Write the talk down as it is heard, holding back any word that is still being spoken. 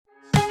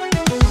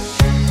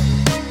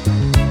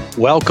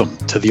Welcome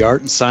to the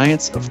Art and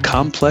Science of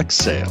Complex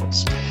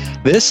Sales.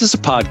 This is a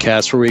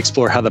podcast where we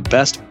explore how the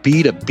best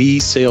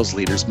B2B sales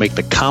leaders make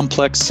the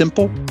complex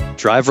simple,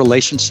 drive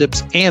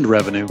relationships and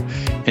revenue,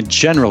 and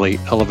generally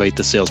elevate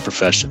the sales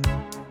profession.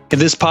 In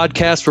this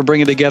podcast, we're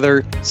bringing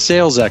together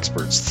sales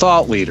experts,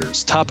 thought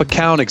leaders, top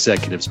account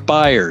executives,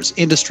 buyers,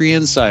 industry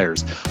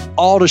insiders,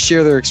 all to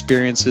share their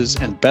experiences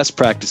and best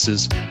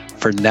practices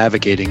for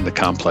navigating the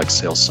complex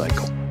sales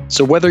cycle.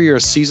 So whether you're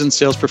a seasoned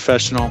sales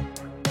professional,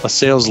 a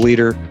sales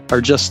leader,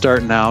 or just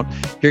starting out,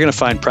 you're going to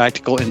find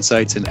practical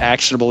insights and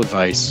actionable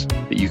advice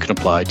that you can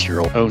apply to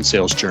your own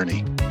sales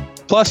journey.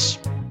 Plus,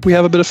 we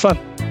have a bit of fun.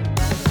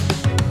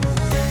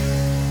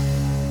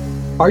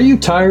 Are you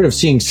tired of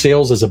seeing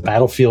sales as a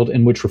battlefield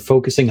in which we're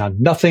focusing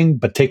on nothing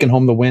but taking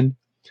home the win?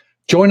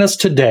 Join us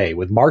today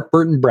with Mark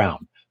Burton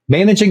Brown,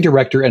 Managing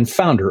Director and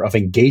founder of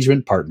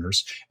Engagement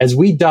Partners, as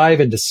we dive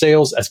into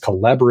sales as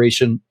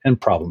collaboration and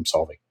problem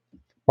solving.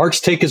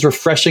 Mark's take is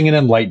refreshing and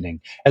enlightening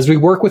as we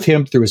work with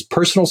him through his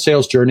personal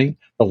sales journey,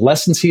 the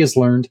lessons he has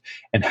learned,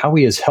 and how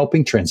he is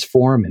helping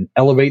transform and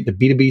elevate the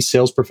B2B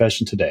sales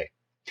profession today.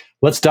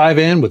 Let's dive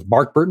in with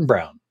Mark Burton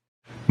Brown.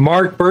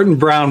 Mark Burton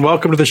Brown,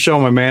 welcome to the show,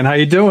 my man. How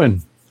you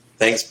doing?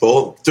 Thanks,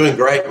 Paul. Doing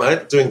great,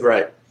 mate. Doing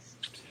great.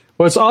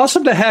 Well, it's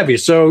awesome to have you.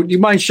 So do you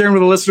mind sharing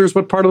with the listeners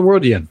what part of the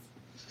world you're in?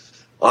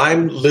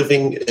 I'm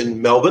living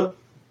in Melbourne,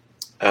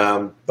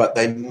 but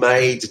they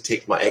may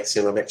detect my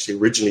accent. I'm actually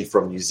originally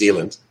from New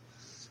Zealand.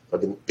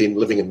 I've been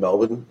living in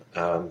Melbourne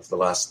for the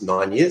last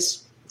 9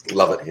 years.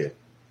 Love it here.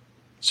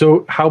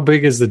 So how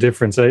big is the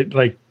difference?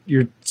 Like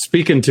you're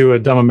speaking to a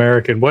dumb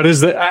American. What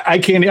is the? I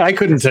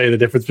couldn't tell you the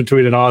difference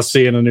between an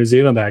Aussie and a New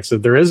Zealand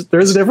accent. There is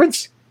a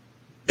difference?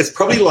 It's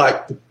probably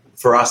like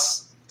for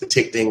us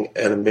detecting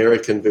an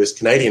American versus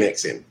Canadian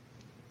accent.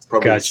 It's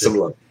probably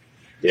similar.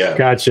 Yeah.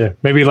 Gotcha.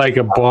 Maybe like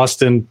a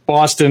Boston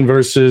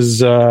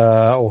versus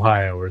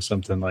Ohio or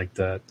something like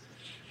that.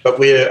 But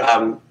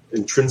we're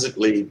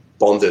intrinsically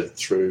bonded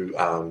through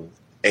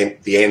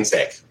the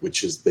ANZAC,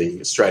 which is the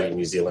Australian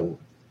New Zealand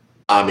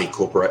Army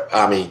Corps,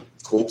 I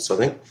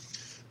think,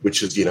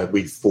 which is,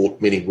 we fought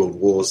many world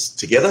wars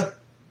together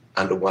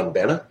under one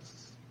banner.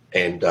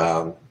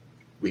 And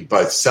we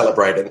both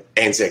celebrate an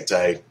ANZAC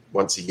Day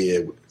once a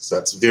year. So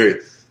it's a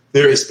very,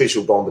 very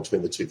special bond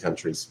between the two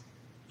countries.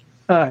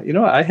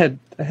 I had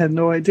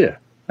no idea.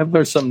 I've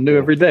learned something new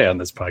every day on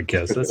this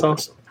podcast. That's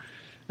awesome.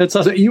 That's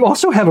awesome. You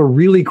also have a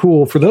really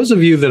cool, for those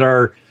of you that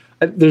are,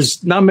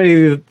 there's not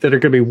many that are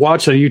going to be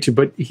watched on YouTube,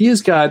 but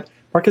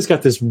Mark has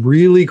got this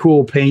really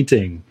cool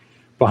painting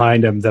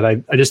behind him that I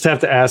just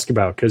have to ask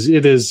about because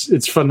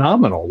it's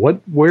phenomenal.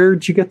 Where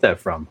did you get that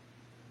from?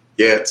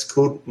 Yeah, it's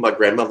called My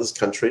Grandmother's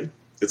Country.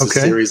 It's a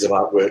series of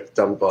artwork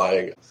done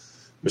by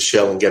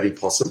Michelle and Gabby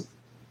Possum.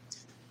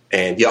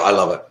 And yeah, I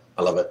love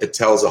it. It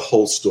tells a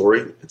whole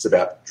story. It's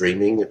about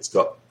dreaming. It's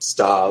got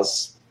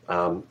stars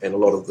and a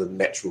lot of the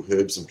natural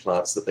herbs and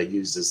plants that they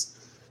use as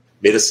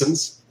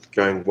medicines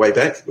going way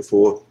back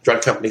before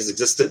drug companies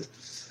existed.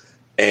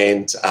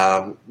 And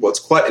what's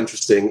quite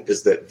interesting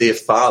is that their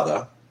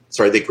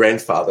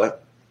grandfather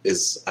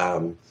is,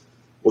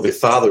 their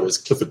father is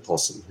Clifford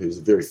Possum, who's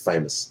a very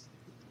famous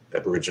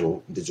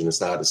Aboriginal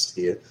Indigenous artist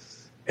here.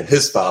 And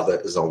his father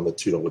is on the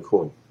 $2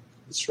 coin in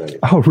Australia.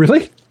 Oh,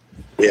 really?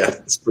 Yeah,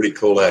 it's pretty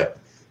cool, eh?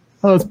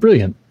 Oh, that's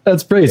brilliant.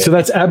 That's brilliant. Yeah. So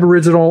that's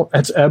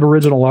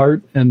Aboriginal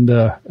art, and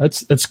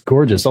that's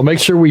gorgeous. I'll make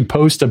sure we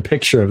post a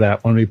picture of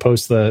that when we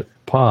post the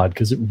pod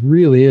because it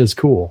really is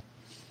cool.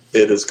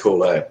 It is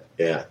cool, eh?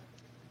 Yeah.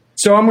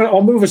 So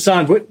I'll move us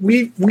on.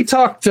 We've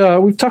talked a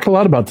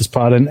lot about this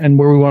pod and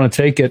where we want to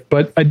take it,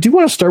 but I do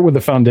want to start with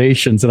the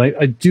foundations, and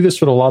I do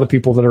this with a lot of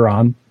people that are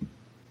on,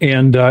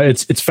 and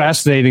it's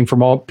fascinating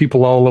from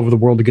people all over the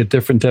world to get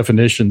different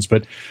definitions,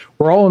 but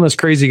we're all in this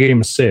crazy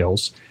game of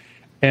sales.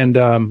 And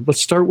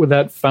let's start with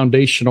that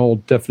foundational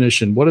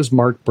definition. What does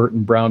Mark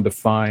Burton Brown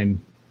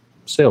define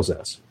sales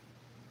as?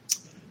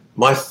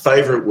 My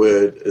favorite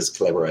word is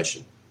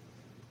collaboration.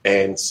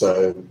 And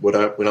so when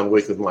I'm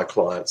working with my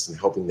clients and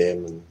helping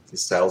them and their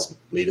sales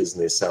leaders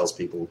and their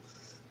salespeople,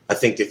 I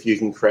think if you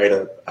can create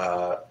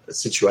a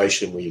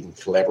situation where you can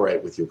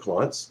collaborate with your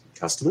clients,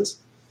 customers,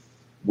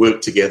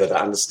 work together to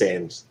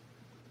understand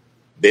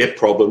their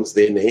problems,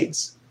 their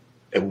needs,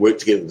 and work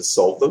together to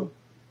solve them,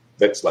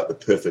 that's like the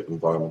perfect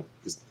environment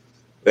because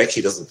it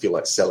actually doesn't feel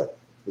like selling.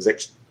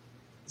 It's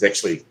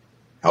actually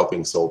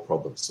helping solve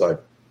problems. So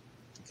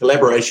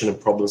collaboration and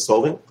problem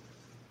solving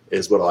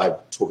is what I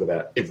talk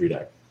about every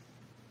day.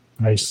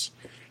 Nice.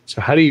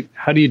 So how do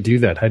you do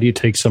that? How do you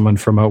take someone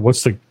from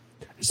is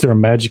there a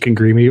magic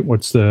ingredient?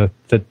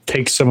 That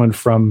takes someone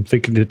from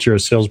thinking that you're a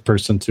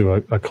salesperson to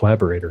a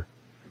collaborator?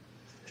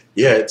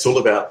 Yeah, it's all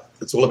about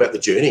the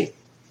journey,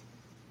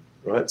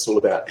 right? It's all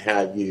about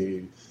how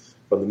you,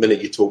 from the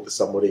minute you talk to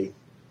somebody,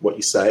 what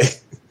you say,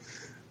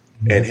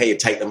 and how you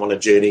take them on a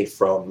journey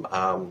from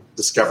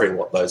discovering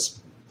what those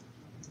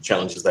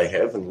challenges they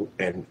have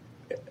and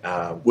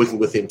working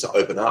with them to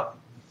open up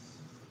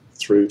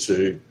through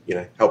to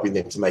helping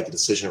them to make a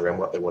decision around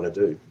what they want to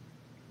do,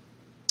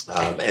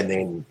 and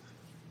then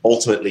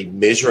ultimately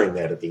measuring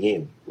that at the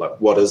end. Like,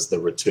 what is the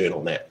return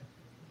on that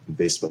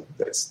investment?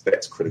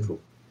 That's critical.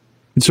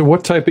 And so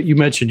you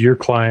mentioned your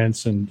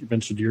clients, and you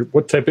mentioned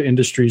what type of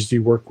industries do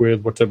you work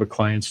with? What type of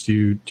clients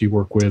do you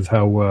work with?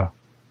 How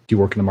do you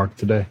work in the market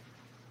today?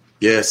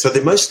 Yeah, so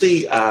they're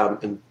mostly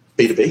in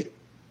B2B.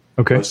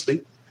 Okay.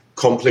 Mostly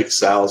complex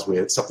sales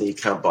where it's something you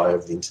can't buy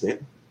over the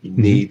internet. You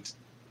need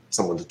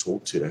someone to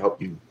talk to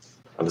help you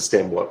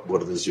understand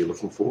what it is you're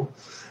looking for.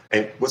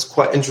 And what's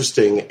quite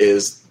interesting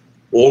is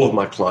all of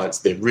my clients,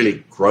 they're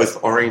really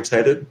growth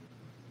orientated.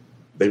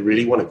 They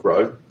really want to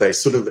grow. They're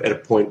sort of at a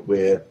point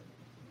where,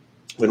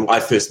 when I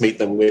first meet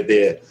them, where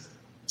they're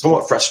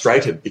somewhat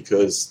frustrated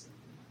because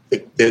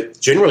they're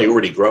generally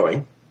already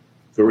growing,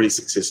 they're already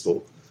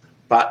successful,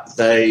 but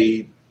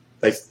they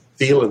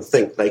feel and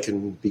think they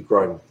can be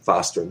growing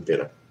faster and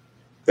better.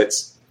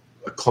 That's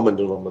a common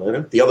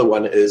denominator. The other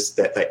one is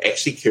that they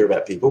actually care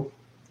about people.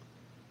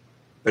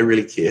 They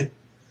really care.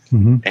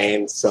 Mm-hmm.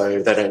 And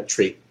so they don't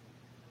treat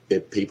their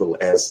people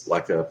as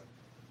like a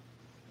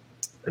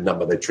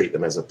number. They treat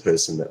them as a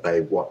person that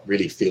they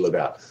really feel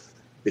about.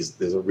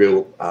 There's a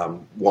real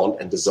want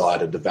and desire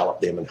to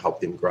develop them and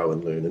help them grow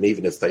and learn. And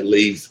even if they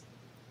leave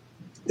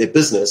their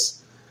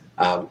business,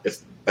 if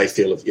they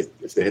feel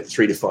if they had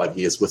 3 to 5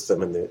 years with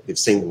them and they've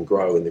seen them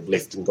grow and they've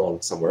left and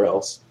gone somewhere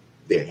else,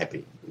 they're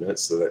happy.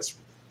 So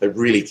they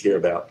really care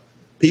about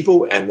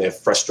people and they're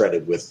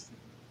frustrated with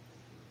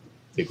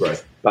their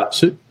growth.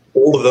 But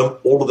all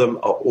of them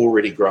are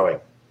already growing.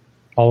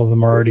 All of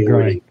them are already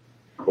growing.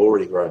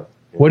 Already growing.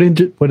 Yeah.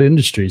 What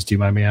industries, do you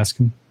mind me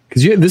asking?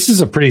 Because this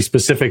is a pretty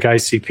specific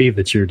ICP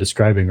that you're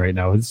describing right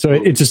now. So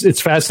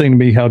it's fascinating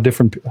to me how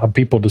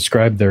people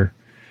describe their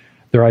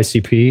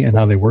ICP and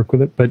how they work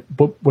with it. But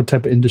what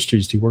type of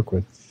industries do you work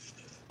with?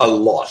 A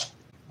lot.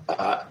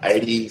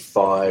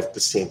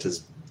 85%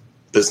 is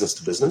business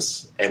to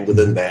business, and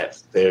within that,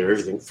 they're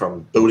everything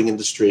from building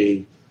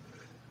industry,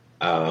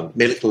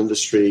 medical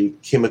industry,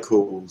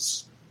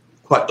 chemicals.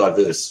 Quite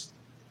diverse.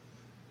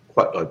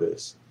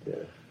 Yeah.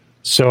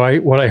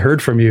 So what I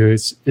heard from you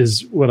is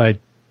this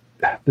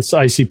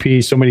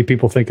ICP. So many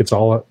people think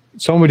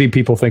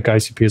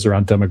ICP is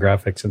around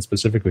demographics and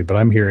specifically, but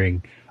I'm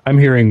hearing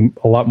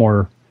a lot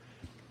more,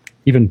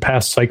 even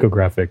past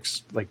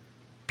psychographics, like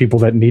people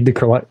that need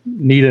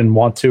and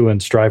want to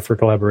and strive for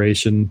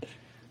collaboration,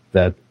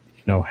 that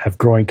have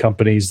growing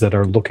companies that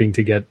are looking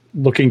to get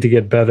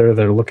better,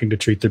 that are looking to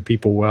treat their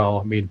people well.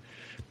 I mean,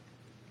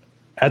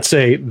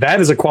 that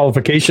is a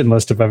qualification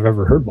list if I've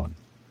ever heard one.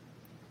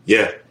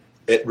 Yeah,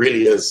 it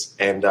really is.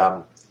 And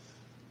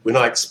when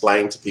I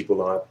explain to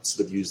people, I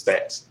sort of use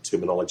that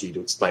terminology to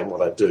explain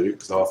what I do,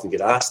 because I often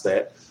get asked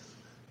that.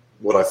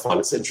 What I find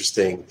it's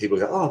interesting, people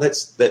go, "Oh,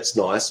 that's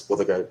nice," or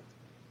they go,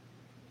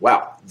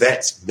 "Wow,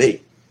 that's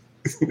me."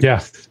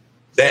 Yeah,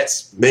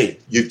 that's me.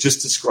 You've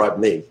just described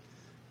me,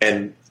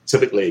 and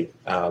typically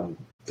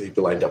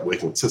people end up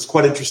working. So it's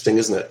quite interesting,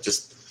 isn't it?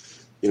 Just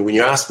when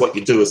you ask what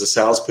you do as a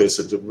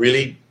salesperson, to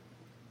really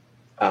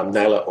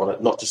nail it on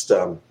it, not just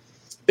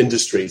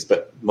industries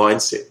but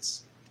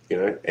mindsets,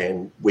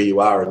 and where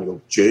you are in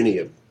your journey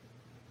of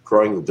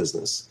growing your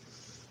business.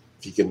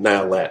 If you can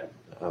nail that.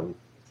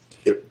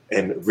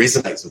 And it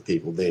resonates with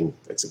people, then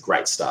it's a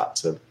great start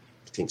to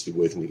potentially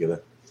working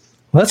together.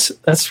 Well,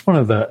 that's one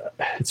of the.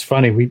 It's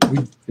funny. We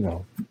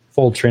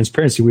full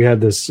transparency. We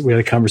had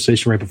a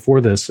conversation right before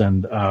this,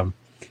 and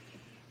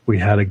we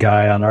had a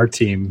guy on our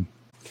team.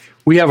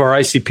 We have our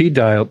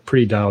ICP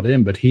pretty dialed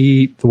in, but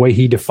the way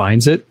he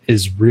defines it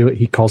is really,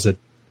 he calls it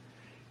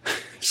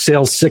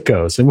sales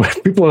sickos. And when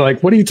people are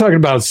like, "What are you talking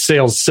about,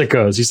 sales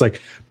sickos?" He's like,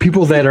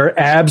 people that are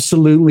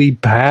absolutely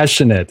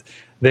passionate.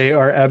 They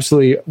are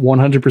absolutely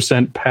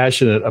 100%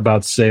 passionate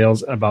about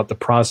sales, about the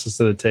process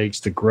that it takes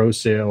to grow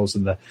sales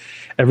and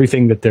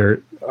everything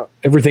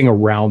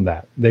around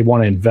that. They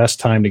want to invest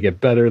time to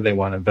get better. They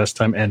want to invest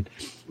time, and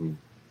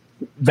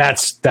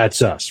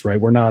that's us, right?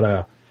 We're not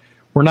a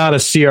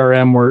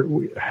CRM where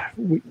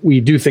we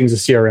do things a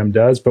CRM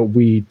does, but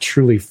we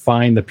truly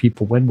find the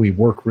people when we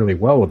work really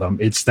well with them.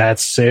 It's that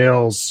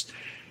sales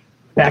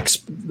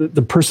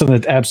the person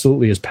that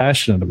absolutely is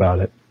passionate about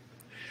it.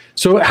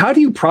 So how do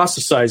you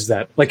processize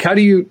that? Like, how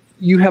do you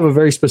have a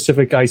very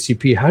specific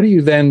ICP. How do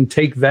you then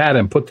take that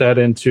and put that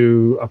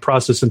into a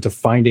process into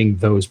finding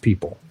those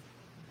people?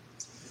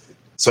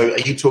 So are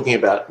you talking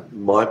about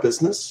my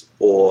business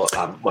or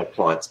my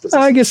client's business?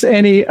 I guess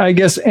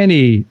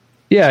any,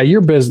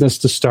 your business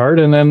to start,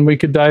 and then we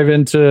could dive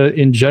into,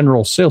 in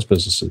general, sales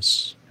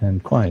businesses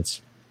and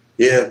clients.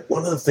 Yeah,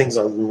 one of the things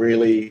I'm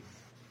really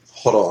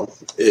hot on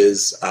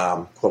is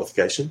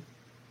qualification,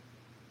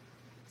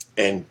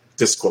 and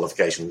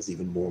disqualification is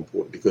even more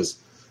important, because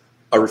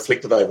I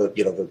reflected over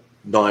the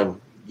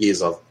 9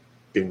 years I've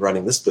been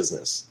running this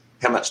business,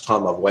 how much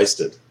time I've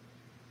wasted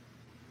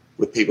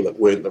with people that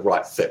weren't the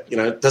right fit.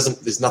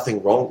 There's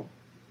nothing wrong.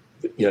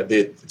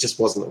 It just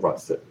wasn't the right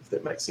fit, if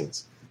that makes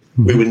sense.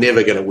 Mm-hmm. We were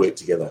never going to work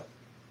together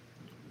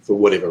for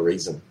whatever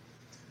reason.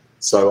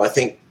 So I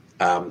think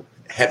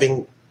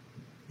having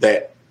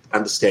that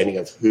understanding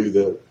of who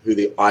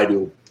the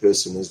ideal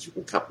person is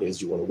or company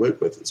is you want to work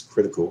with is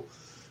critical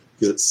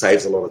because it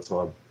saves a lot of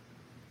time.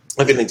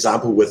 I'll give an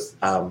example with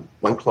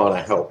one client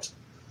I helped.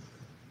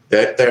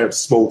 They're a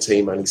small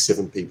team, only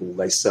 7 people.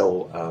 They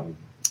sell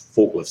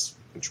forklifts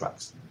and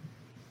trucks.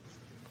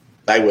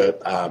 They were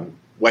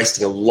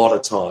wasting a lot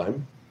of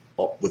time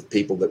with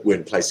people that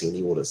weren't placing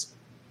any orders.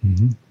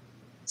 Mm-hmm.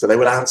 So they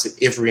would answer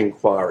every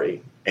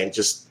inquiry and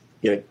just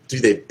do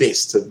their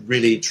best to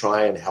really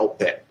try and help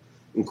that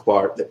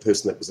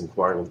person that was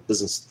inquiring, or the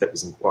business that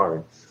was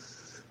inquiring.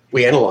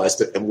 We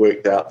analysed it and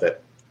worked out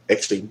that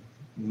actually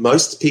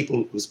most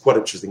people, it was quite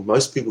interesting,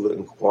 most people that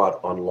inquired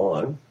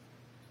online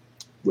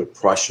were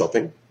price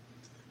shopping.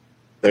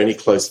 They only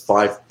closed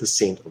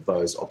 5% of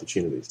those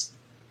opportunities.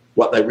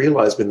 What they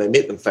realised when they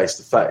met them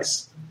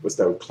face-to-face was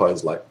they would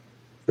close like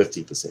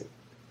 50%.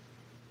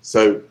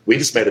 So we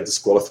just made a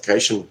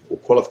disqualification or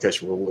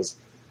qualification rule was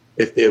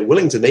if they're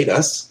willing to meet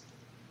us,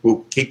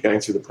 we'll keep going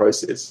through the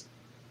process.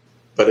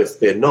 But if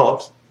they're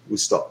not, we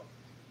stop.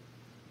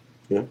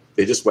 They're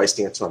just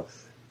wasting our time.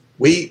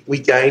 We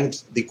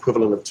gained the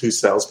equivalent of 2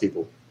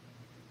 salespeople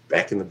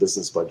back in the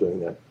business by doing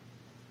that.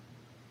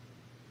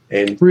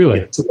 And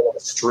really? It took a lot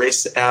of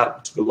stress out,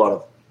 it took a lot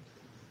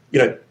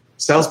of,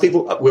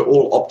 salespeople, we're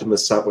all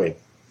optimists, aren't we?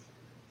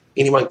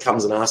 Anyone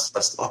comes and asks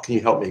us, can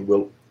you help me?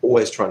 We'll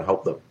always try and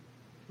help them.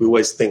 We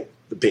always think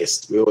the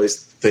best. We always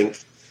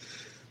think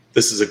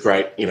this is a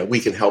great, we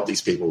can help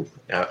these people.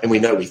 And we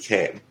know we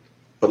can.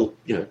 But,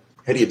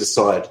 how do you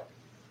decide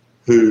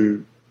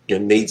who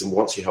needs and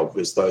wants your help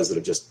versus those that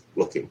are just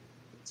looking?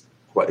 It's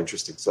quite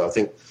interesting. So I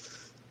think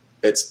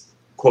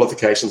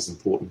qualification is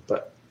important,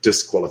 but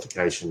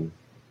disqualification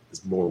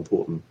is more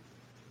important.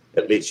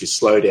 It lets you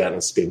slow down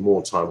and spend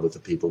more time with the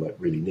people that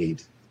really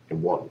need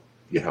and want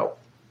your help.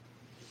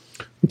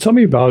 Well, tell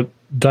me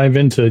dive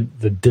into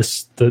the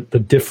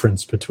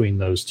difference between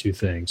those two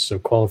things. So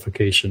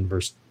qualification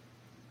versus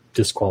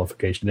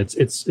disqualification.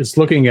 It's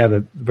looking at a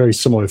very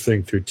similar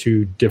thing through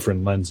 2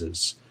 different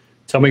lenses.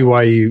 Tell me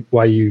why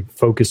you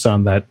focus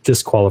on that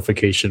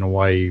disqualification and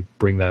why you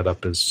bring that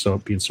up as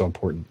being so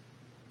important.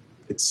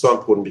 It's so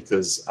important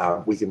because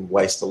we can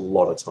waste a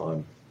lot of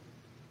time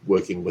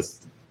working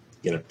with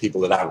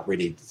people that aren't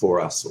ready for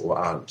us or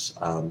aren't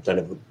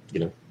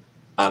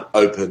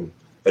open.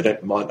 They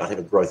might not have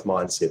a growth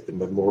mindset,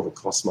 but more of a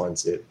cost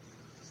mindset.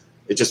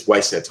 It just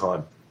wastes their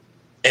time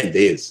and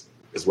theirs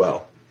as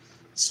well.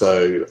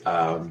 So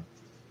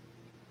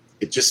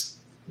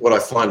what I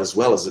find as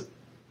well is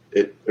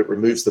it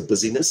removes the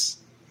busyness.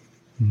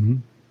 Mm-hmm.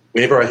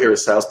 Whenever I hear a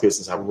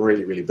salesperson say, I'm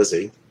really, really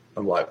busy,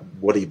 I'm like,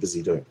 what are you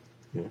busy doing?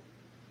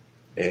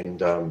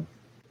 And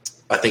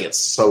I think it's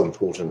so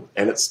important.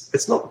 And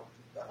it's not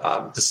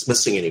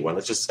dismissing anyone.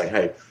 It's just saying,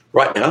 hey,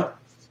 right now,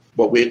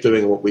 what we're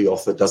doing and what we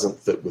offer doesn't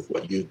fit with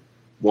what you're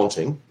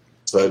wanting.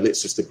 So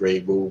let's just agree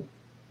we'll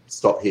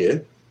stop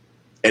here.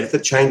 And if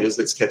it changes,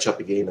 let's catch up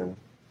again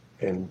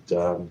and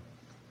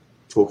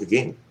talk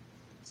again.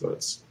 So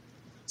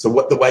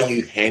the way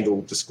you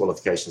handle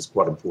disqualification is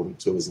quite important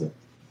too, isn't it?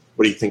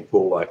 What do you think,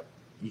 Paul? Like,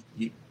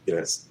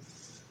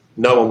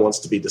 no one wants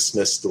to be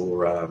dismissed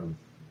or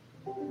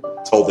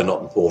told they're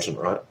not important,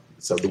 right?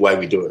 So the way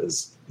we do it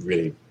is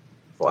really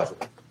vital.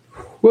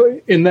 Well,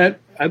 in that,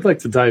 I'd like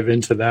to dive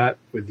into that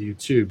with you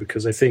too,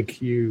 because I think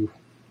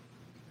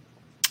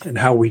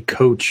how we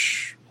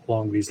coach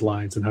along these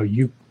lines and how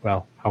you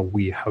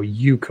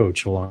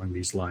coach along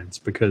these lines,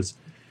 because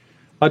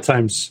a lot of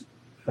times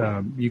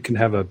you can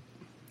have a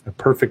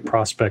perfect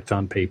prospect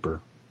on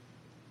paper,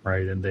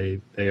 right? And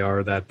they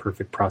are that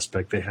perfect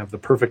prospect. They have the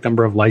perfect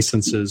number of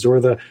licenses or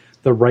the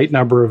right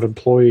number of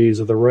employees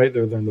or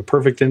they're in the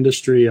perfect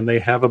industry and they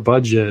have a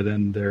budget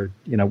and they're,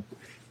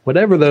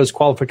 whatever those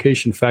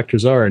qualification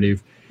factors are, and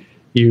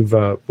you've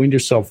weaned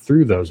yourself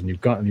through those and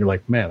you're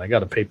like, man, I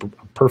got a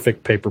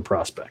perfect paper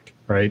prospect,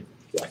 right?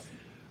 Yeah.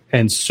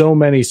 And so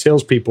many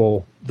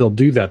salespeople, they'll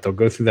do that. They'll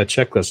go through that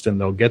checklist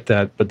and they'll get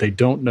that, but they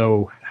don't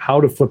know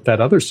how to flip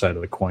that other side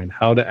of the coin,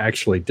 how to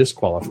actually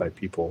disqualify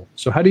people.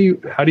 So how do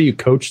you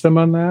coach them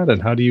on that, and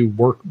how do you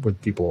work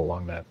with people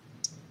along that?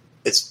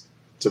 It's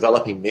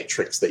developing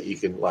metrics that you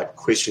can, like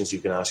questions you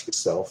can ask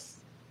yourself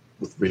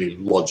with really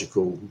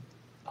logical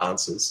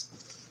answers.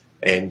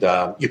 And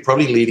you're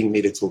probably leading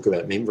me to talk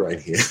about membrane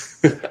here.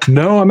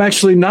 No, I'm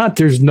actually not.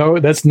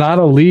 That's not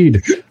a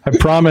lead. I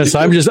promise.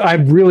 I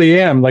really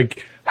am.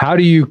 Like, how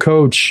do you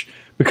coach?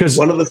 Because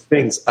one of the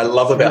things I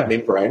love about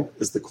membrane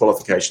is the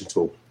qualification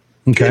tool.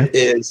 Okay. It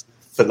is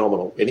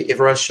phenomenal.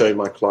 Whenever I show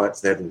my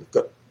clients, they haven't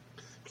got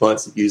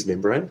clients that use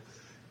membrane,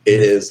 it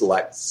is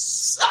like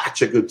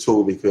such a good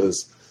tool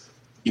because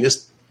you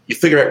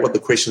figure out what the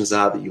questions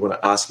are that you want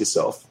to ask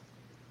yourself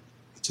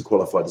to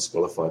qualify,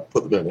 disqualify,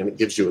 put them in, and it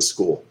gives you a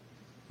score.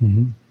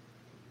 Mm-hmm.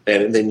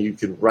 And then you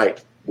can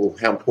rate, well,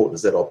 how important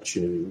is that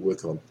opportunity to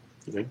work on?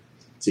 So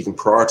you can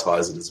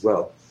prioritize it as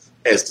well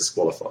as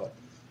disqualify.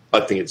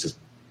 I think it's just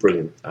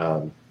brilliant.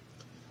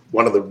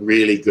 One of the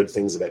really good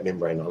things about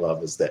membrane I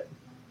love is that.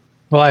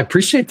 Well, I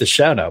appreciate the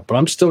shout out, but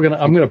I'm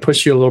gonna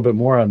push you a little bit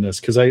more on this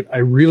because I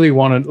really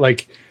want to,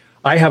 like,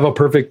 I have a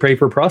perfect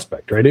paper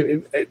prospect,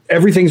 right?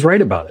 Everything's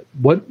right about it.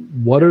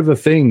 What are the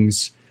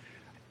things,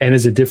 and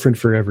is it different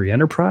for every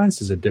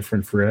enterprise? Is it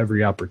different for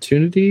every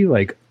opportunity?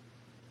 Like,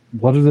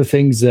 what are the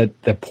things that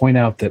point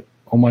out that,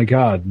 oh my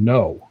God,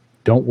 no,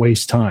 don't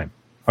waste time?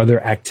 Are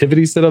there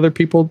activities that other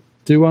people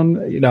do on,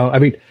 I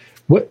mean,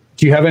 what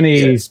do you have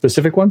any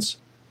specific ones?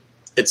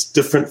 It's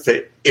different for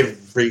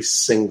every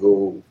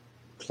single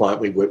client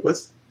we work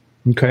with.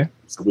 Okay.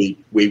 So we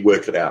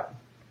work it out.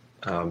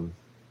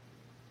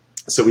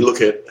 So we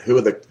look at who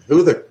are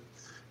the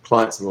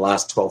clients in the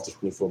last 12 to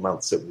 24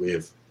 months that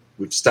we've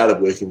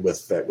started working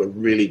with that were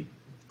really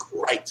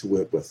great to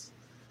work with.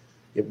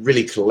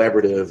 Really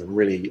collaborative and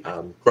really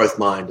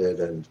growth-minded,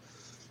 and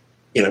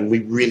we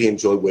really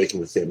enjoy working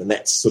with them. And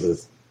that's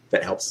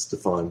that helps us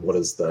define what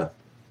is the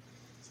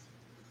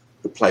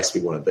place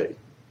we want to be,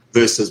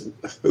 versus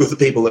who are the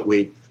people that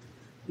we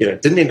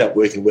didn't end up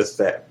working with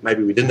that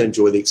maybe we didn't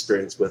enjoy the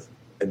experience with,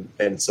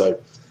 and so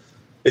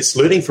it's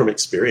learning from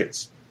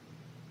experience.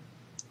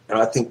 And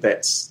I think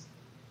that's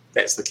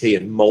the key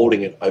in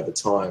molding it over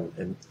time.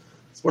 And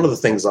it's one of the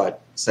things I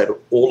say to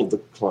all of the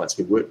clients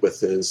we work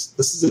with is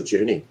this is a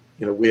journey.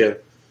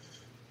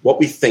 What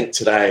we think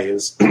today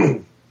is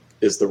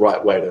is the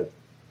right way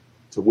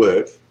to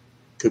work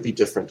could be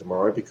different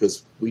tomorrow,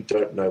 because we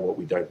don't know what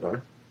we don't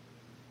know.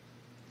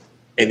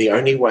 And the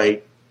only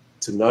way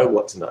to know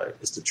what to know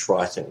is to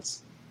try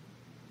things.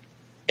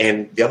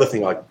 And the other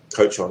thing I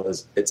coach on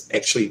is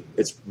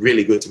it's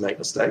really good to make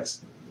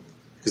mistakes,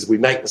 because if we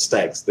make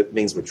mistakes, that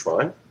means we're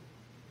trying.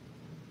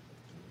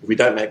 If we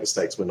don't make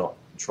mistakes, we're not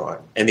trying.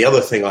 And the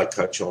other thing I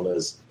coach on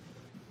is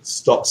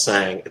stop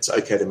saying it's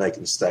okay to make a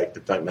mistake,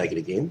 but don't make it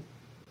again.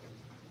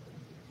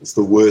 It's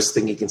the worst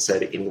thing you can say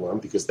to anyone,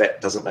 because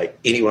that doesn't make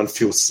anyone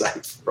feel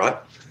safe, right?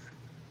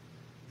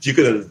 If you've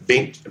got an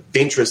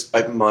adventurous,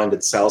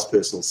 open-minded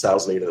salesperson or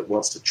sales leader that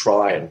wants to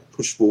try and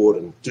push forward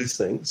and do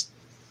things,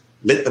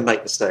 let them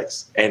make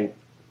mistakes and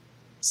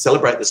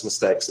celebrate those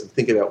mistakes and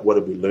think about what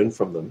have we learned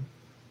from them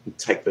and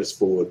take those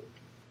forward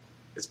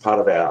as part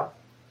of our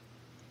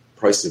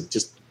process of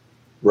just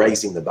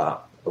raising the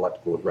bar. I like to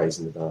call it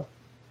raising the bar.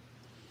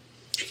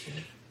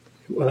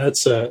 Well,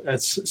 that's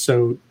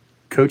so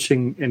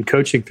coaching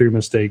through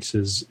mistakes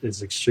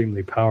is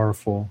extremely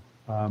powerful.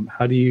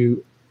 How do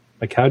you,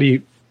 I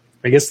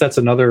guess that's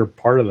another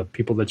part of the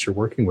people that you're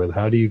working with.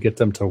 How do you get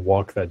them to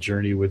walk that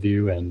journey with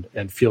you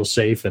and feel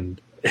safe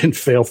and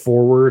fail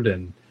forward?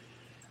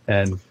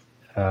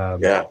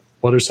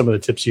 What are some of the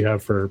tips you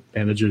have for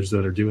managers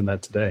that are doing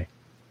that today?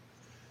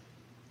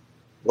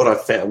 What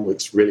I've found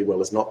works really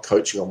well is not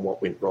coaching on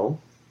what went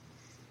wrong,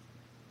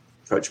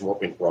 coaching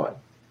what went right.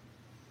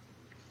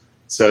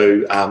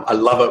 So I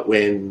love it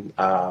when,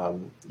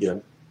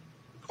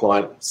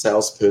 client,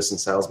 salesperson,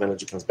 sales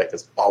manager comes back and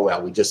says, oh, wow,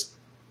 we just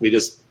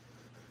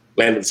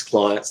landed this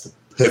client. It's the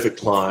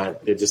perfect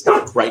client. They're just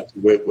great to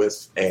work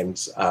with.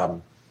 And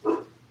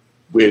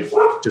we're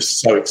just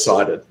so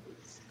excited.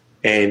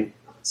 And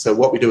so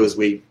what we do is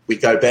we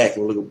go back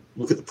and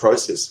look at the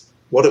process.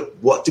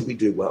 What did we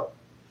do well?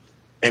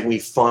 And we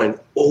find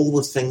all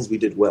the things we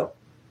did well.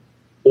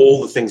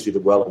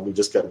 And we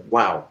just go,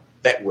 wow,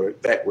 that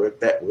worked.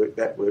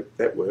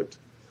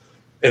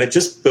 And it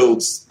just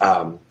builds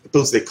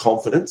their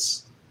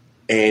confidence.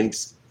 And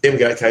then we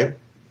go, okay,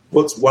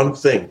 what's one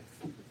thing?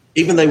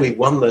 Even though we've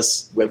won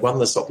this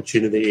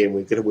opportunity and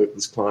we're going to work with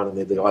this client and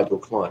they're the ideal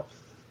client,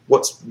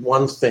 what's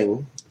one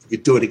thing, if we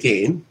could do it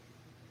again,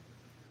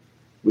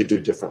 we'd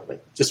do differently?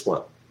 Just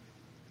one.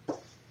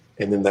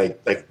 And then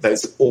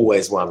there's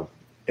always one,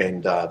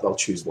 and they'll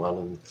choose one.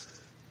 And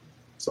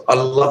so I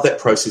love that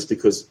process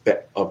because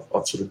of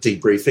sort of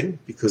debriefing,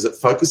 because it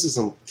focuses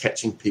on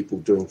catching people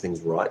doing things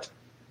right.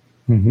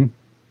 Mm-hmm.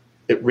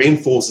 It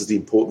reinforces the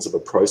importance of a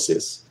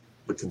process,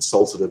 the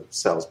consultative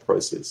sales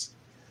process.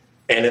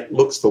 And it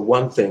looks for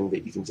one thing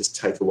that you can just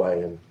take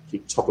away and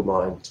keep top of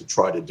mind to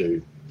try to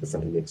do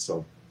differently next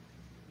time.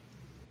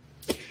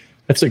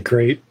 That's a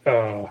great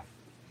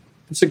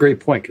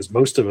point, because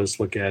most of us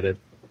look at it.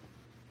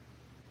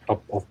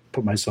 I'll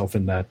put myself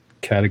in that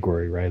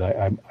category, right?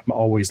 I'm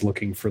always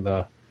looking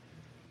for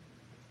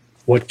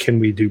what can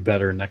we do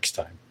better next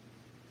time?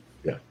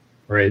 Yeah.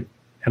 Right.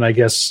 And I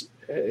guess,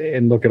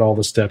 and look at all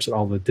the steps and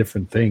all the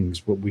different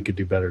things, what we could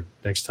do better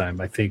next time.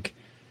 I think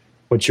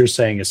what you're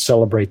saying is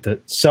celebrate the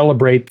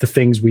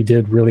things we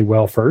did really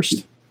well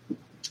first.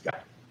 Yeah.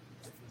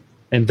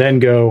 And then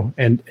go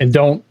and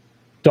don't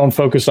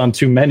focus on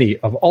too many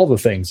of all the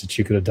things that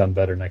you could have done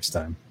better next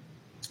time.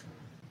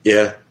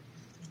 Yeah.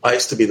 I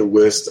used to be the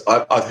worst.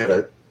 I've had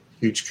a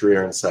huge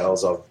career in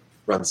sales. I've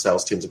run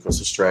sales teams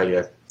across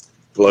Australia,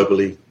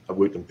 globally. I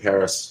worked in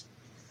Paris,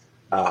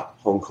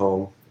 Hong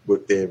Kong,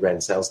 worked there,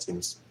 ran sales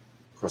teams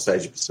across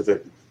Asia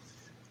Pacific.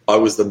 I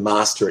was the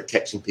master at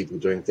catching people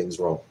doing things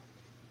wrong.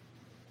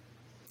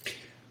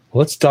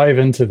 Let's dive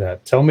into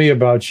that. Tell me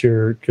about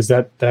because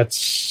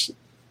that's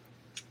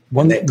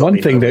one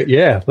thing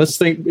let's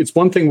think. It's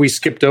one thing we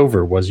skipped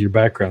over was your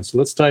background. So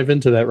let's dive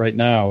into that right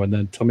now, and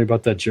then tell me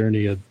about that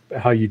journey of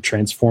how you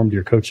transformed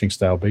your coaching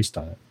style based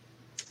on it.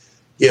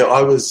 Yeah,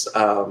 I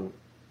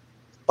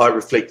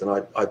reflect,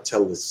 and I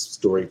tell this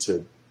story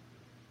to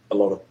a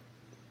lot of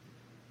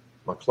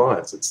my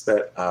clients. It's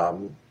that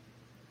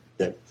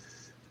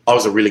I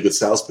was a really good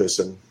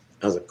salesperson.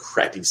 I was a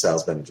crappy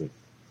sales manager.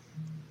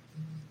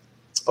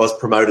 I was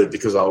promoted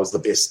because I was the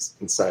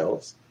best in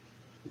sales.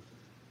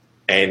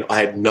 And I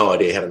had no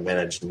idea how to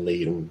manage and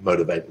lead and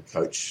motivate and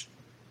coach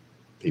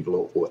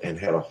people and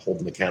how to hold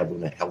them accountable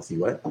in a healthy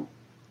way.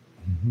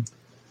 Mm-hmm.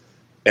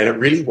 And it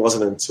really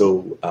wasn't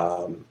until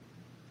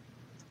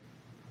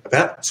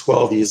about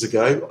 12 years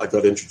ago I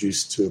got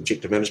introduced to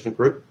Objective Management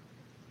Group.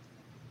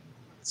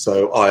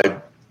 So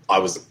I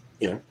was,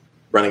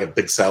 running a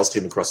big sales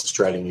team across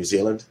Australia and New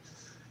Zealand.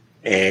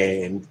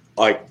 And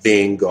I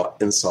then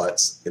got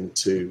insights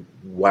into,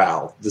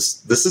 wow,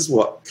 this is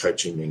what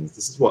coaching means.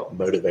 This is what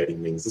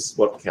motivating means. This is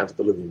what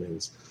accountability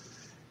means.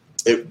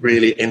 It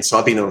really, and so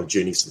I've been on a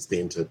journey since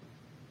then to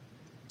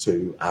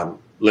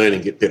learn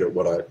and get better at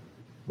what I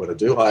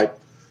do. There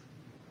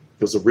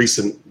was a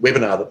recent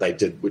webinar that they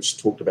did which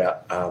talked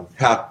about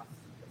how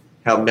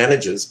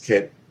managers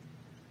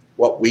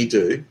what we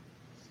do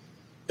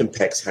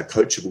impacts how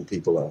coachable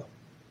people are.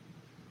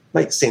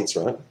 Makes sense,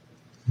 right?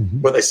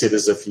 Mm-hmm. What they said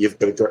is if you've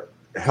got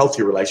a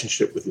healthy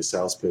relationship with your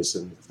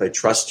salesperson, if they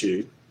trust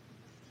you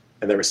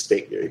and they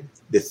respect you,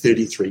 they're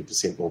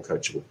 33% more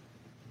coachable.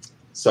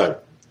 So,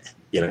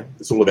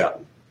 it's all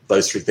about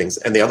those three things.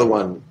 And the other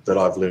one that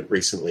I've learned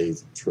recently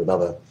through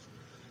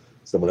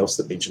someone else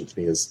that mentioned to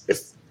me is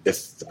if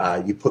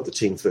you put the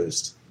team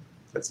first,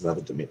 that's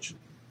another dimension.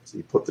 So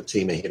you put the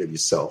team ahead of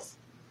yourself.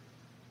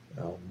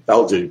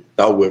 They'll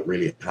work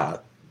really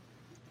hard.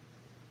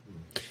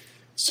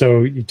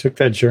 So you took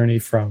that journey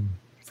from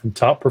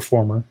top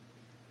performer,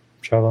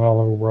 traveling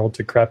all over the world,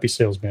 to crappy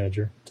sales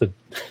manager, to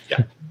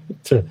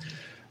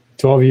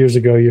 12 years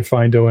ago you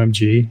find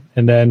OMG,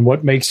 and then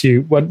what makes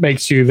you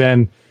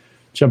then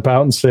jump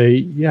out and say,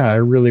 yeah,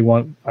 I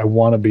want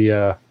to be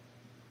an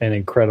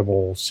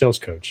incredible sales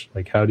coach?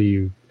 Like how do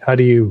you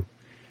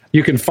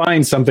can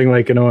find something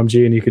like an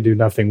OMG and you could do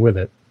nothing with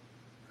it,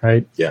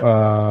 right?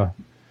 Yeah.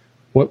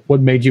 What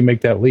made you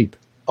make that leap?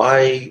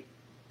 It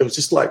was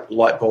just like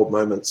light bulb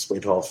moments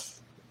went off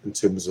in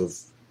terms of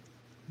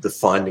the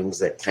findings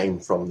that came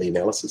from the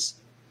analysis.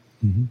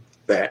 Mm-hmm.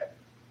 That,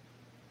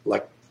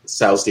 like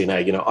sales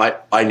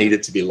DNA, I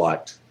needed to be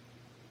liked.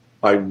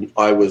 I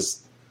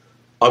was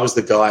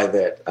the guy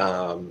that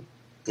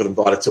got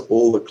invited to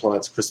all the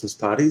clients' Christmas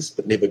parties,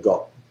 but never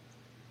got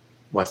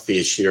my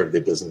fair share of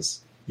their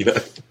business.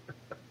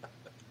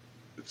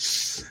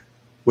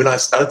 When I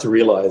started to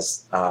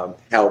realize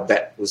how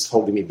that was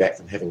holding me back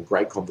from having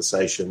great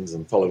conversations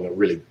and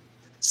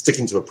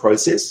sticking to a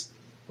process,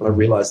 when I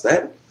realized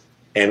that,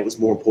 and it was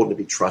more important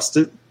to be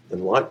trusted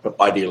than liked, but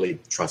ideally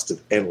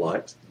trusted and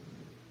liked,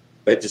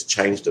 that just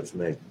changed it for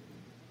me.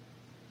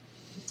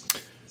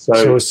 So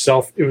it was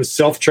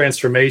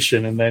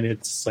self-transformation, and then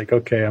it's like,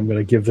 okay, I'm going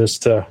to give this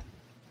to,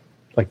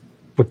 like,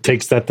 what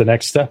takes that the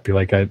next step? You're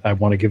like, I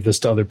want to give this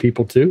to other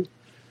people too?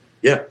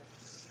 Yeah.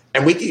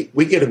 And we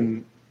get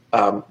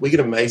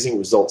amazing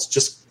results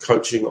just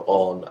coaching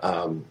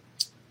on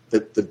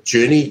the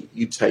journey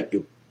you take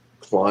your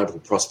client or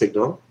prospect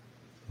on,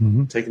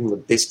 mm-hmm. taking the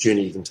best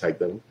journey you can take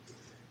them.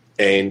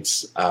 And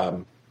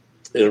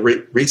in a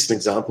recent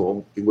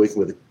example, I've been working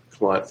with a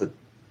client for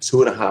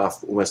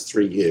 2.5, almost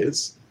 3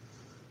 years.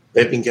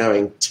 They've been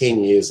going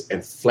 10 years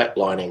and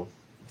flatlining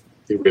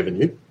their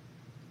revenue.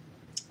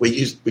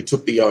 We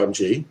took the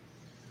OMG,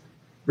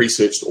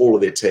 researched all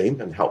of their team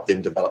and helped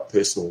them develop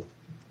personal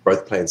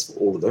growth plans for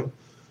all of them.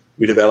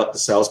 We developed the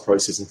sales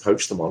process and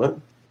coached them on it.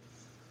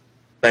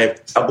 They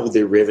have doubled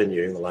their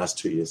revenue in the last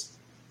 2 years.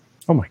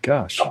 Oh, my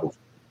gosh. Doubled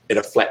in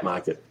a flat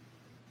market.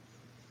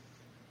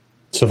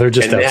 So they're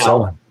just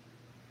outselling.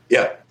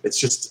 Yeah, it's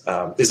just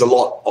there's a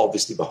lot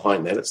obviously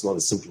behind that. It's not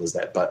as simple as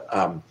that, but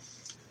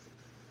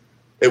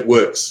it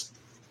works.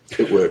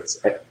 It works.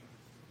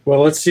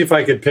 Well, let's see if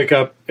I could pick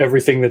up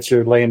everything that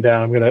you're laying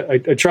down. I'm gonna I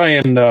try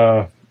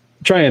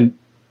and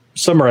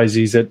summarize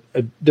these at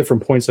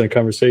different points in the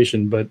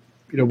conversation. But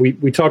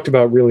we talked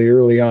about really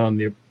early on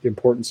the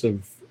importance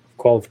of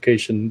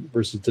qualification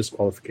versus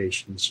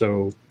disqualification.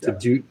 So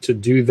to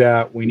do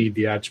that, we need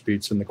the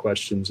attributes and the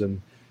questions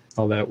and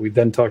all that. We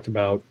then talked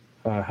about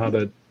how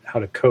to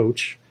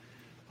coach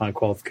on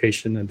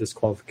qualification and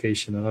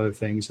disqualification and other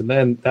things, and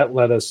then that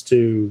led us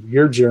to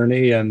your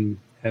journey and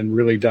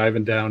really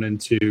diving down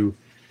into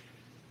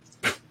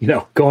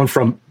going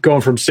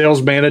from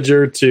sales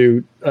manager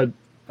to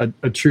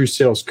a true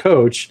sales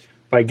coach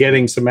by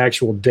getting some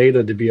actual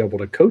data to be able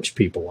to coach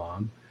people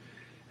on.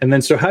 And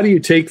then so how do you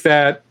take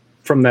that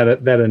from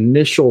that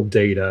initial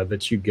data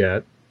that you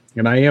get?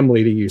 And I am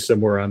leading you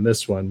somewhere on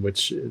this one,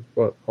 which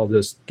I'll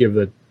just give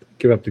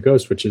up the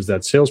ghost, which is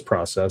that sales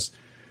process.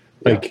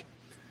 Like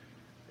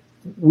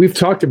we've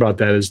talked about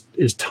that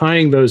is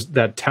tying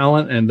that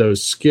talent and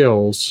those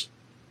skills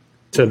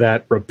to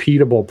that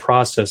repeatable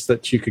process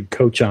that you could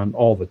coach on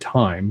all the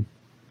time.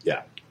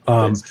 Yeah.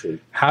 That's true.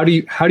 How do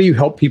you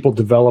help people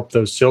develop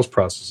those sales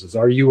processes?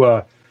 Are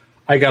you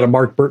I got a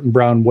Mark Burton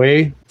Brown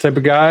way type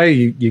of guy?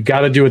 You got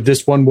to do it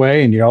this one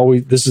way, and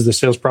this is the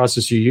sales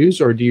process you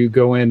use, or do you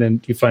go in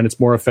and you find it's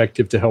more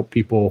effective to help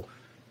people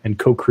and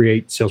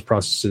co-create sales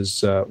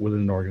processes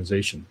within an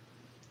organization?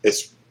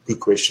 It's a good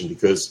question,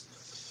 because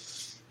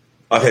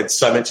I've had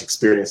so much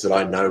experience that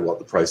I know what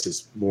the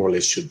process more or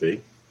less should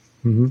be.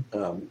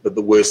 Mm-hmm. But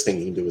the worst thing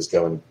you can do is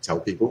go and tell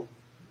people.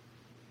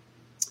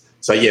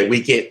 So yeah,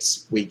 we get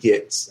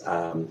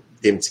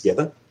them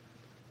together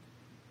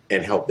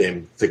and help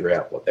them figure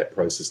out what that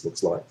process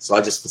looks like. So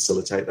I just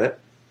facilitate that.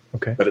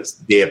 Okay. But it's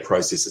their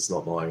process, it's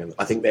not mine. And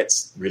I think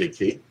that's really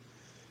key.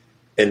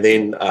 And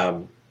then,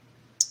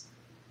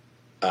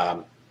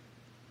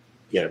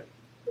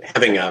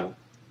 having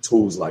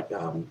tools like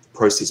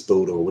Process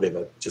Builder or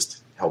whatever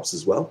just helps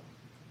as well.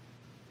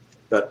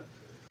 But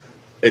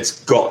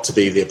it's got to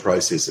be their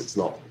process. It's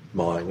not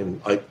mine. And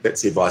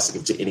that's the advice I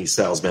give to any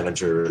sales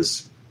manager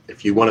is,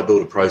 if you want to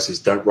build a process,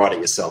 don't write it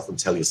yourself and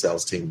tell your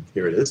sales team,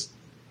 here it is.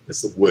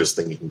 That's the worst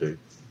thing you can do.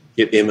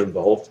 Get them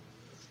involved.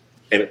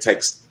 And it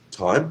takes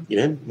time.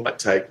 It might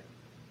take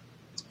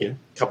a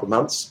couple of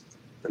months,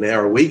 an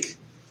hour a week,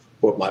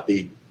 or it might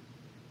be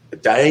a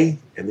day,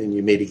 and then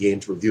you meet again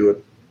to review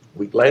it a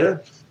week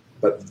later.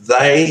 But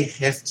they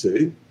have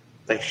to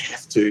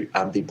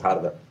be part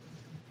of it.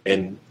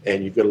 And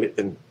you've got to let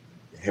them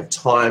have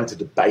time to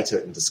debate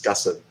it and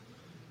discuss it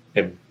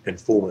and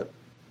form it.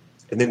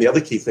 And then the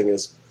other key thing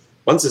is,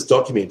 once it's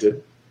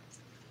documented,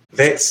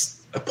 that's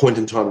a point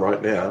in time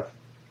right now.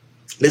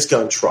 Let's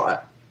go and try it.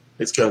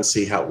 Let's go and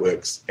see how it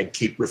works and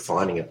keep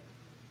refining it.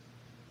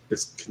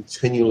 Let's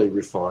continually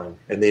refine.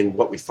 And then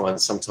what we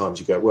find, sometimes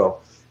you go,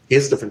 well,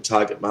 here's a different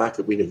target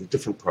market. We need a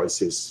different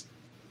process.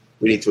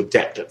 We need to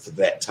adapt it for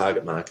that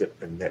target market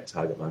and that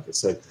target market.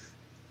 So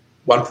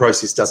one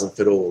process doesn't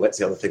fit all. That's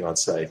the other thing I'd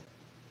say.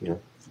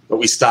 But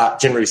we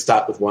generally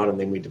start with one, and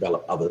then we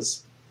develop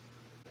others.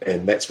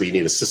 And that's where you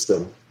need a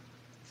system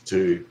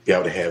to be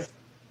able to have,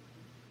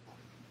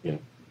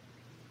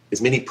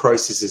 as many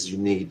processes as you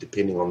need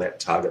depending on that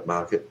target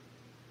market.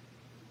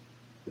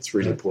 It's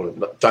really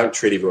important. Don't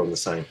treat everyone the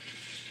same.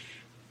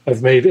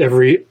 I've made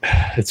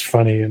it's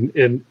funny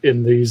in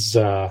these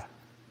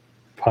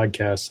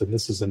podcasts, and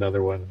this is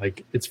another one.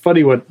 Like, it's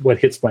funny what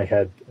hits my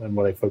head and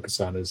what I focus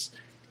on is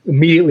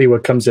immediately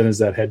what comes in is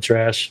that head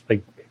trash.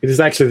 Like, this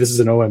is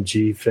an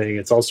OMG thing.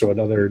 It's also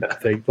another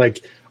thing.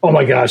 Like, oh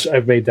my gosh,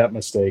 I've made that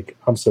mistake.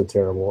 I'm so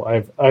terrible.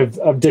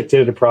 I've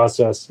dictated a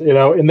process,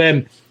 and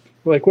then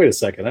we're like, wait a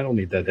second, I don't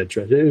need that head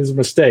trash. It was a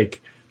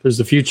mistake. There's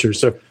the future.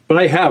 So, but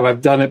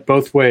I've done it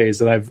both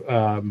ways, and I've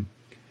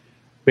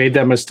made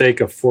that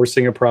mistake of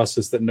forcing a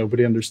process that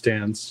nobody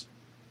understands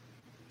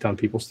down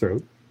people's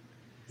throat.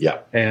 Yeah.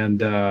 And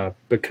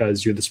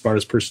because you're the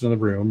smartest person in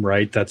the room,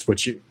 right? That's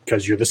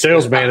because you're the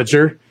sales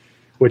manager,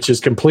 which is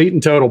complete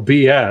and total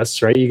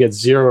BS, right? You get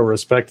zero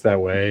respect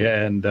that way,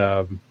 and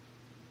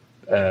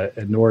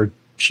nor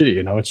should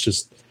you. It's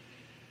just,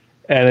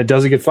 and it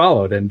doesn't get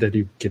followed, and then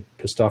you get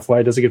pissed off why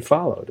it doesn't get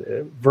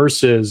followed.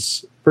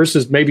 Versus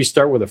maybe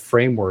start with a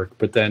framework,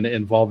 but then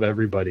involve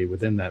everybody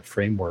within that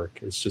framework.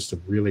 It's just a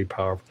really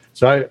powerful.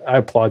 So I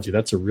applaud you.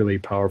 That's a really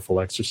powerful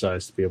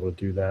exercise to be able to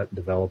do that and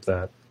develop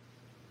that,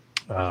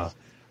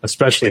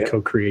 especially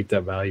co-create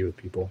that value with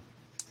people.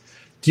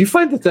 Do you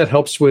find that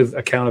helps with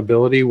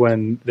accountability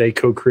when they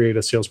co-create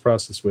a sales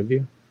process with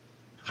you?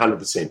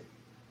 100%.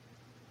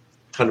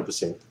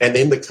 100%. And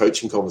then the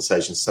coaching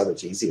conversation is so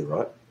much easier,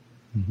 right?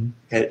 Mm-hmm.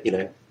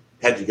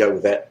 How did you go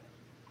with that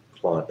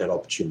client, that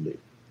opportunity?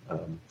 I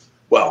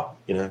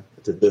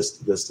did this,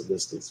 to this, to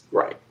this. That's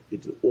great. You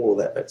did all of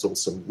that. That's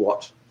awesome.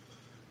 What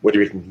do you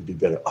reckon you can do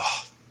better?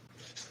 Oh,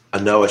 I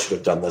know I should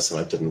have done this and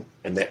I didn't.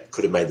 And that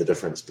could have made the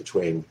difference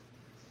between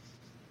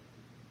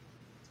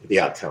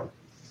the outcome.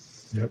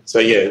 Yep. So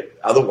yeah,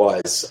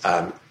 otherwise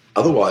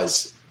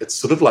it's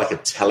sort of like a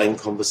telling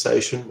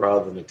conversation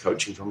rather than a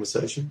coaching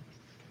conversation.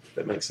 If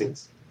that makes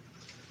sense.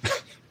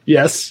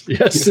 Yes,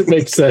 it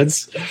makes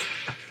sense.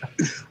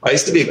 I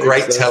used to be a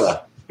great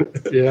teller.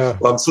 Yeah.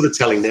 Well, I'm sort of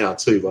telling now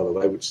too, by the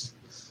way, which,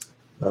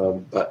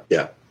 but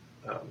yeah,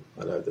 I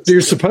know that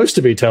you're supposed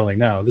to be telling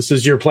now. This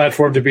is your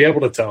platform to be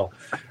able to tell,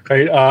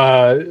 right?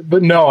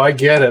 But no, I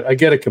get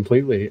it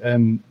completely,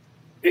 and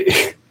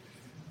I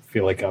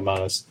feel like I'm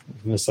on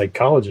a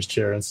psychologist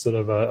chair instead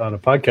of on a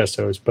podcast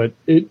host. But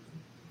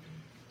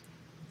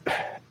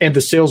and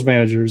the sales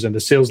managers and the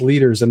sales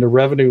leaders and the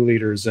revenue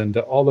leaders and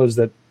all those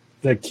that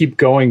keep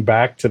going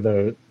back to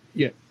the.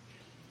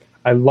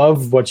 I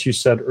love what you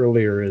said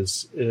earlier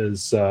is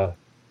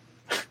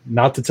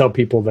not to tell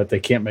people that they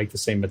can't make the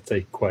same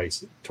mistake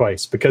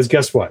twice, because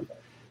guess what?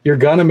 You're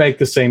going to make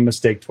the same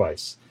mistake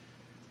twice.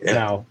 Yeah.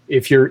 Now,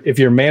 if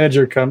your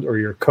manager comes or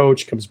your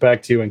coach comes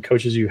back to you and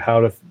coaches you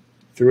how to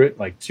through it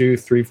like 2,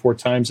 3, 4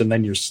 times, and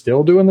then you're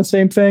still doing the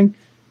same thing,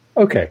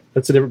 okay,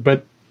 that's a different.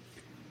 But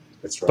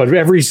that's right. But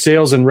every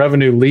sales and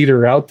revenue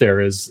leader out there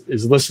is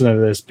listening to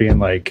this, being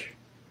like,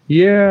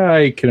 yeah,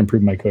 I can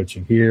improve my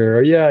coaching here,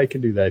 or yeah, I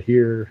can do that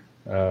here.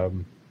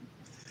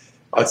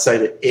 I'd say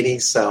to any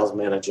sales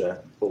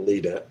manager or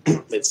leader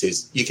that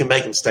says you can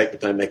make a mistake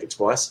but don't make it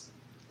twice,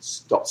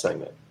 stop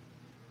saying that.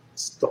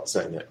 Stop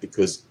saying that,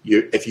 because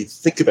if you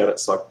think about it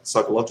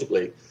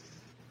psychologically,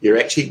 you're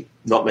actually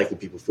not making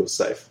people feel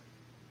safe.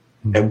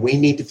 Mm-hmm. And we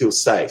need to feel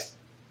safe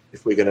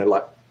if we're going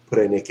to put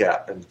our neck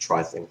out and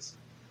try things.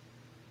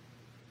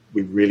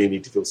 We really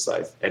need to feel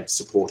safe and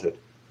supported.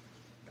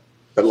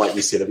 But like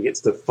you said, if it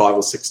gets to 5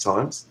 or 6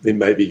 times, then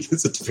maybe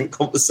it's a different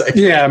conversation.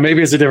 Yeah,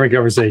 maybe it's a different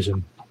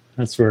conversation.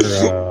 That's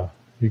where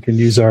you can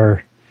use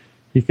our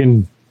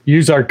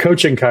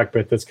coaching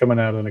cockpit that's coming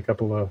out in a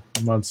couple of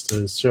months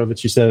to show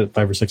that you said it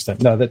 5 or 6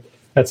 times. No,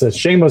 that's a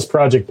shameless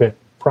product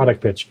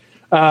pitch.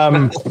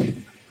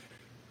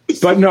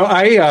 But no,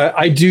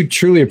 I do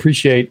truly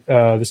appreciate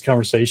this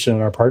conversation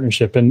and our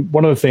partnership. And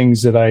one of the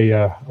things that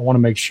I want to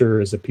make sure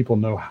is that people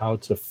know how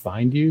to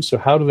find you. So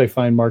how do they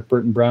find Mark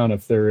Burton Brown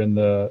if they're in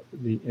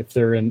if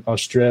they're in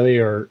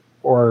Australia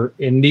or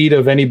in need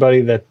of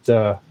anybody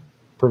that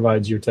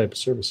provides your type of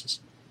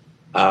services?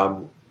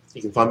 You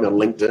can find me on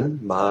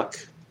LinkedIn,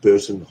 Mark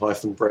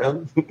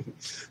Burton-Brown.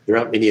 There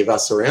aren't many of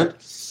us around.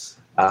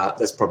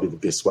 That's probably the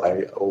best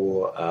way.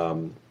 Or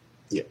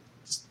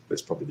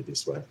that's probably the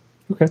best way.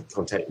 Okay.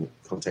 Contact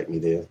me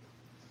there.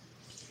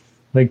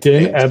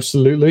 LinkedIn,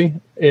 absolutely.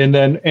 And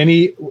then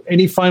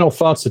any final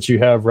thoughts that you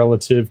have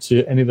relative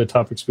to any of the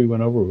topics we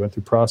went over? We went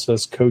through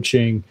process,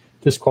 coaching,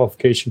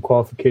 disqualification,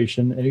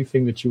 qualification.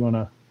 Anything that you want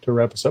to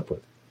wrap us up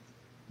with?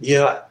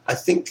 Yeah, I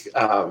think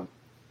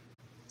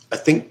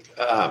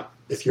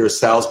if you're a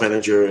sales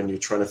manager and you're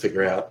trying to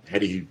figure out how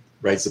do you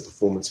raise the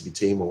performance of your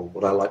team, or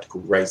what I like to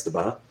call raise the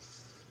bar,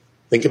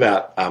 think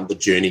about the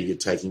journey you're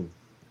taking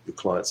your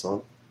clients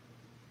on.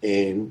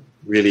 And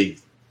really,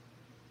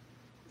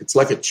 it's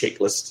like a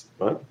checklist,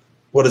 right?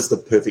 What is the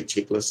perfect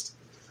checklist?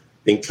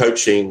 Then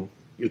coaching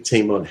your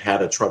team on how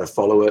to try to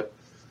follow it,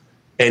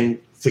 and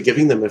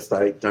forgiving them if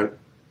they don't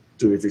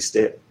do every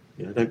step.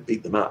 Don't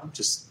beat them up.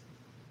 Just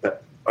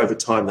that over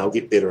time, they'll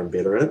get better and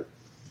better at it.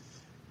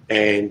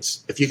 And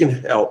if you can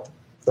help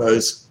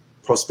those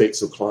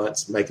prospects or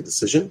clients make a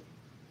decision,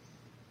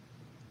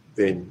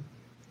 then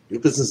your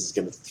business is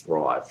going to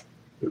thrive.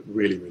 It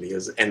really, really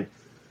is. And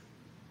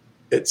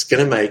it's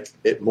going to make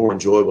it more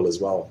enjoyable as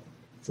well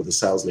for the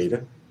sales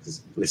leader.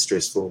 It's less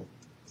stressful.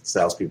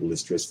 Salespeople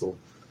less stressful.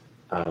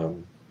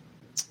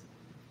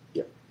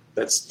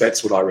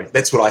 That's what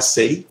that's what I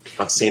see.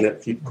 I've seen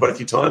it quite a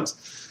few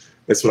times.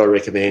 That's what I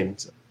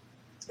recommend.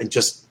 And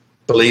just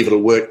believe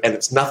it'll work. And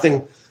it's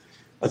nothing.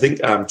 I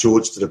think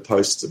George did a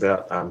post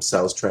about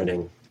sales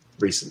training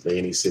recently,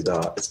 and he said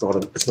it's not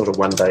a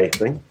one-day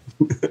thing.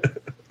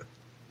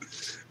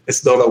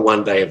 It's not a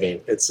one-day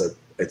event. It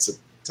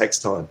takes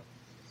time.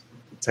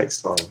 It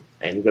takes time,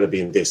 and you've got to be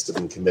invested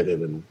and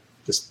committed, and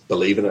just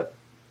believe in it.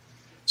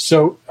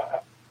 So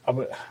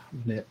I'm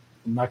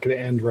not going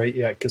to end right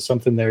yet, because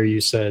something there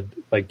you said,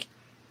 like,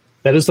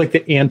 that is like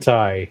the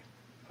anti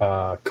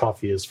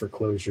coffee is for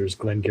closures,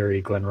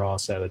 Glengarry, Glen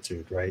Ross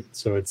attitude, right?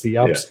 So it's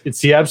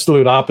the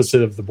absolute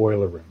opposite of the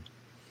boiler room.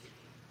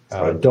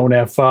 Don't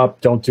F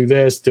up, don't do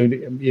this,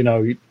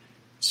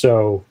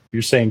 So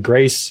you're saying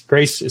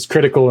grace is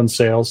critical in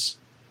sales,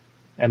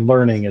 and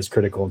learning is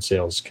critical in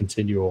sales,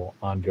 continual,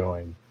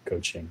 ongoing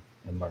coaching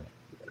and learning.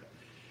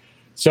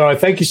 So I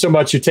thank you so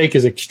much. Your take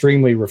is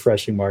extremely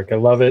refreshing, Mark. I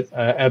love it.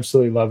 I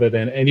absolutely love it.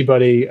 And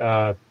anybody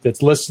that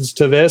listens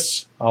to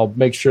this, I'll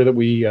make sure that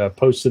we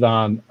post it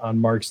on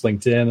Mark's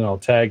LinkedIn, and I'll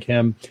tag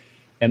him.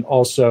 And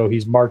also,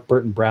 he's Mark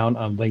Burton Brown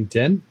on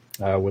LinkedIn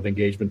with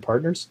Engagement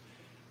Partners.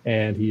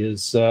 And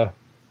he's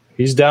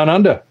down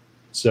under.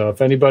 So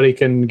if anybody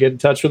can get in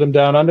touch with him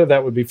down under,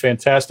 that would be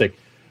fantastic.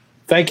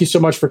 Thank you so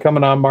much for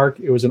coming on,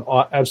 Mark. It was an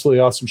absolutely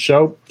awesome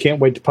show.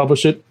 Can't wait to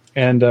publish it.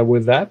 And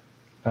with that,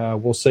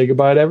 we'll say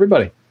goodbye to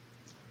everybody.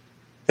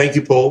 Thank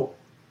you, Paul.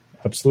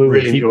 Absolutely.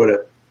 Really enjoyed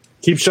it.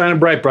 Keep shining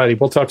bright, buddy.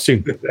 We'll talk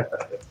soon.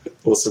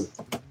 Awesome.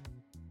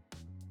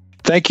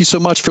 Thank you so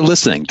much for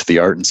listening to The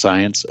Art and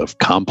Science of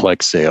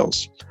Complex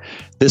Sales.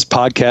 This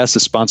podcast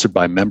is sponsored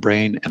by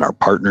Membrane and our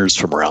partners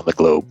from around the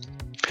globe.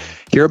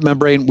 Here at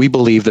Membrane, we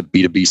believe that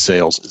B2B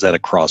sales is at a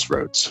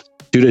crossroads.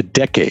 Due to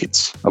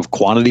decades of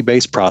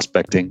quantity-based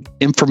prospecting,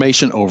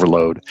 information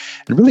overload,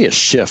 and really a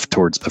shift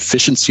towards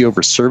efficiency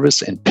over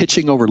service and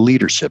pitching over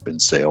leadership in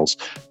sales,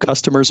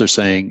 customers are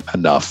saying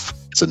enough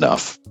is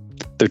enough.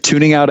 They're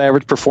tuning out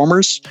average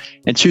performers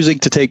and choosing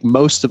to take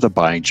most of the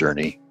buying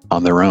journey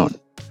on their own.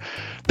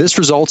 This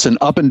results in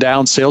up and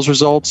down sales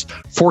results,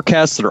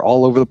 forecasts that are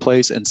all over the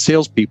place, and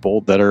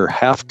salespeople that are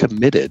half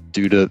committed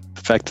due to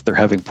the fact that they're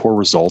having poor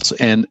results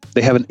and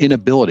they have an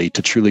inability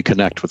to truly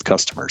connect with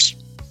customers.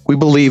 We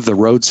believe the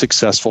road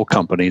successful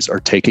companies are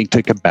taking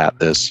to combat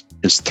this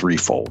is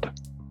threefold.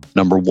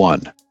 Number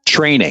one,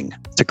 training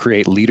to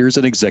create leaders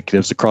and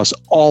executives across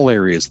all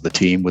areas of the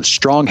team with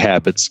strong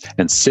habits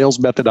and sales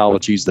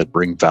methodologies that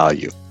bring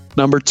value.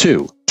 Number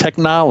two,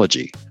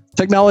 technology.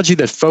 Technology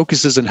that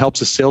focuses and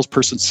helps a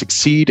salesperson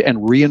succeed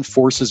and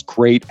reinforces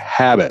great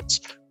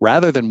habits,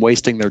 rather than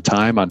wasting their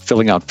time on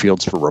filling out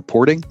fields for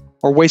reporting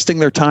or wasting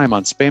their time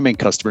on spamming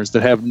customers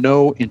that have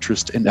no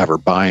interest in ever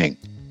buying.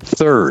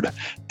 Third,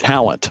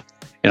 talent.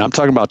 And I'm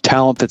talking about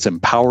talent that's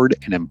empowered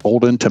and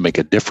emboldened to make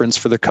a difference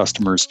for their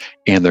customers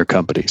and their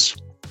companies.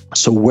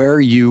 So where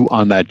are you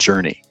on that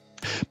journey?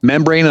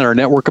 Membrane and our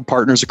network of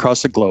partners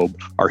across the globe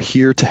are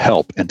here to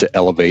help and to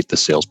elevate the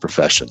sales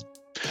profession.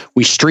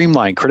 We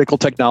streamline critical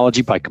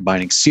technology by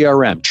combining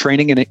CRM,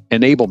 training and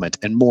enablement,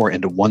 and more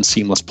into one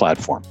seamless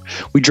platform.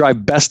 We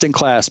drive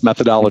best-in-class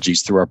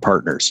methodologies through our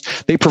partners.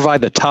 They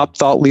provide the top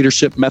thought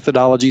leadership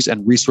methodologies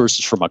and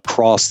resources from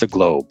across the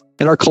globe.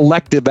 And our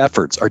collective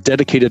efforts are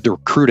dedicated to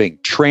recruiting,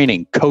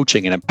 training,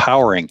 coaching, and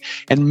empowering,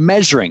 and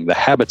measuring the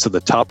habits of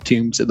the top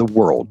teams in the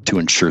world to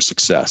ensure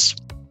success.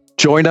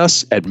 Join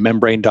us at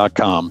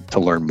membrane.com to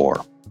learn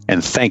more.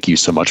 And thank you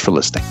so much for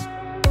listening.